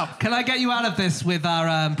going well. Can I get you out of this with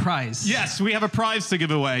our prize? Yes, we have a prize to give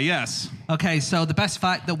away, yes. Okay, so the best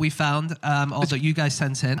fact that we found, or that you guys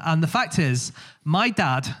sent in, and the fact is, my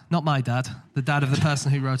dad, not my dad, the dad of the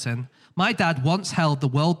person who wrote in, my dad once held the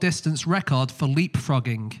world distance record for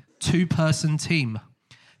leapfrogging, 2-person team.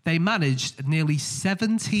 They managed nearly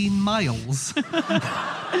 17 miles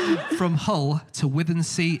from Hull to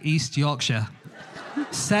Withensea, East Yorkshire.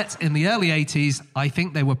 Set in the early 80s, I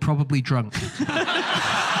think they were probably drunk.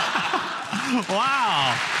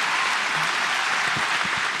 Wow.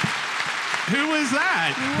 Who was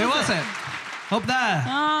that? Who was it? Up there.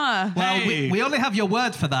 Well, Hey. we only have your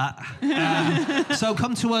word for that. So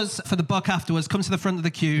come to us for the book afterwards. Come to the front of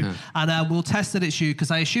the queue, and we'll test that it's you,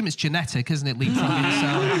 because I assume it's genetic, isn't it, leapfrogging?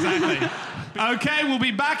 So. Exactly. Okay, we'll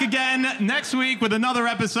be back again next week with another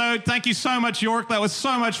episode. Thank you so much, York. That was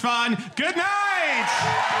so much fun. Good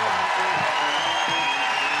night!